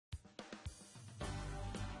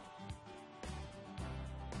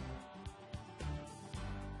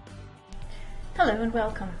Hello and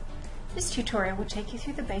welcome. This tutorial will take you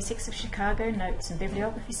through the basics of Chicago Notes and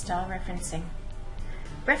Bibliography style referencing.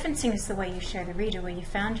 Referencing is the way you show the reader where you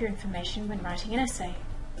found your information when writing an essay.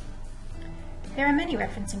 There are many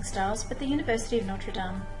referencing styles, but the University of Notre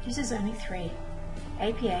Dame uses only three: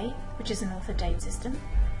 APA, which is an author date system,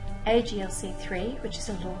 AGLC3, which is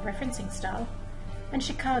a law referencing style, and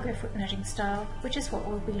Chicago footnoting style, which is what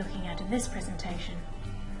we'll be looking at in this presentation.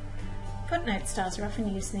 Footnote styles are often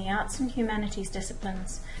used in the arts and humanities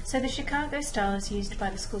disciplines, so the Chicago style is used by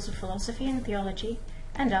the schools of philosophy and theology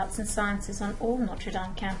and arts and sciences on all Notre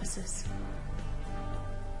Dame campuses.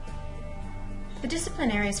 The discipline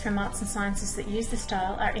areas from arts and sciences that use the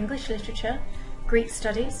style are English literature, Greek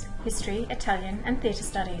studies, history, Italian, and theatre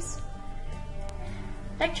studies.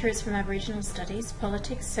 Lecturers from Aboriginal studies,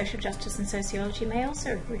 politics, social justice and sociology may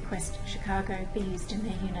also request Chicago be used in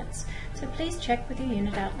their units, so please check with your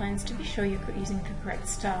unit outlines to be sure you're using the correct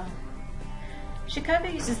style. Chicago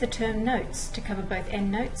uses the term notes to cover both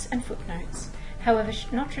endnotes and footnotes. However,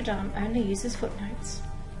 Notre Dame only uses footnotes.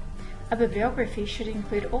 A bibliography should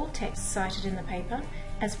include all texts cited in the paper,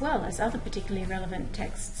 as well as other particularly relevant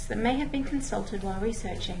texts that may have been consulted while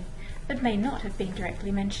researching, but may not have been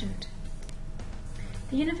directly mentioned.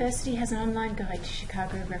 The University has an online guide to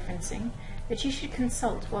Chicago referencing that you should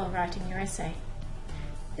consult while writing your essay.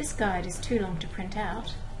 This guide is too long to print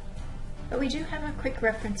out, but we do have a quick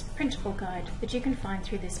reference printable guide that you can find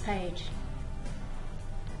through this page.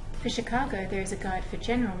 For Chicago, there is a guide for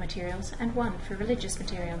general materials and one for religious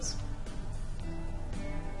materials.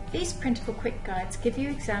 These printable quick guides give you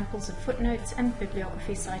examples of footnotes and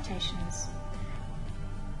bibliography citations.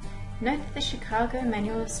 Note that the Chicago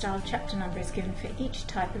Manual of Style chapter number is given for each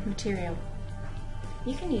type of material.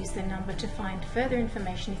 You can use the number to find further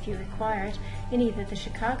information if you require it in either the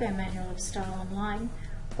Chicago Manual of Style online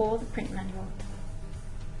or the print manual.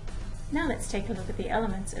 Now let's take a look at the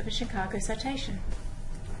elements of a Chicago citation.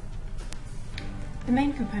 The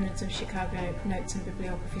main components of Chicago Notes and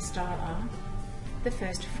Bibliography style are the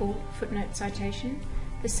first full footnote citation,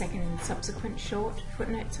 the second and subsequent short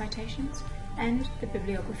footnote citations, and the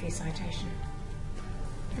bibliography citation.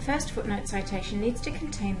 The first footnote citation needs to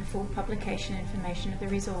contain the full publication information of the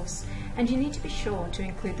resource, and you need to be sure to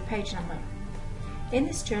include the page number. In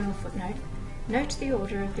this journal footnote, note the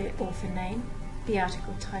order of the author name, the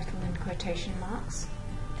article title in quotation marks,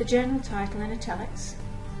 the journal title in italics,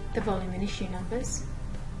 the volume and issue numbers,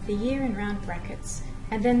 the year in round brackets,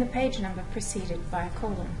 and then the page number preceded by a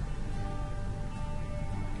colon.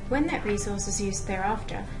 When that resource is used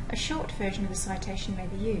thereafter, a short version of the citation may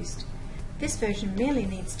be used. This version merely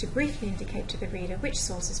needs to briefly indicate to the reader which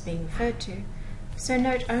source is being referred to, so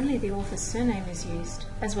note only the author's surname is used,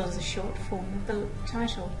 as well as a short form of the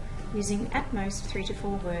title, using at most 3 to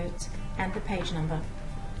 4 words, and the page number.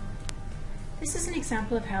 This is an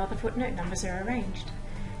example of how the footnote numbers are arranged.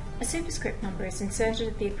 A superscript number is inserted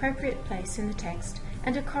at the appropriate place in the text,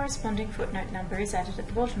 and a corresponding footnote number is added at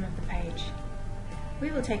the bottom of the page. We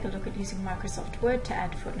will take a look at using Microsoft Word to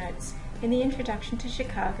add footnotes in the Introduction to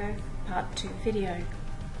Chicago Part 2 video.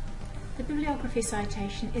 The bibliography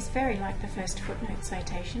citation is very like the first footnote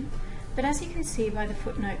citation, but as you can see by the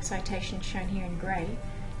footnote citation shown here in grey,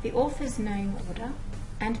 the author's name order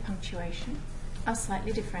and punctuation are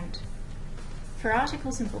slightly different. For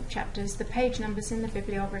articles and book chapters, the page numbers in the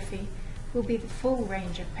bibliography will be the full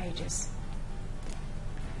range of pages.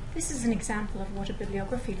 This is an example of what a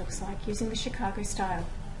bibliography looks like using the Chicago style.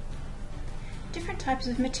 Different types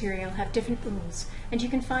of material have different rules, and you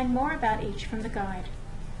can find more about each from the guide.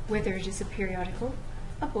 Whether it is a periodical,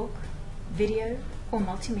 a book, video, or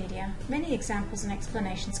multimedia, many examples and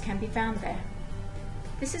explanations can be found there.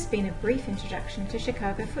 This has been a brief introduction to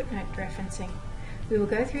Chicago footnote referencing. We will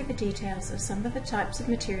go through the details of some of the types of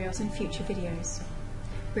materials in future videos.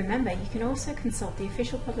 Remember, you can also consult the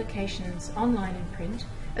official publications, online and print,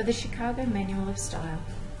 of the Chicago Manual of Style.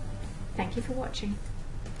 Thank you for watching.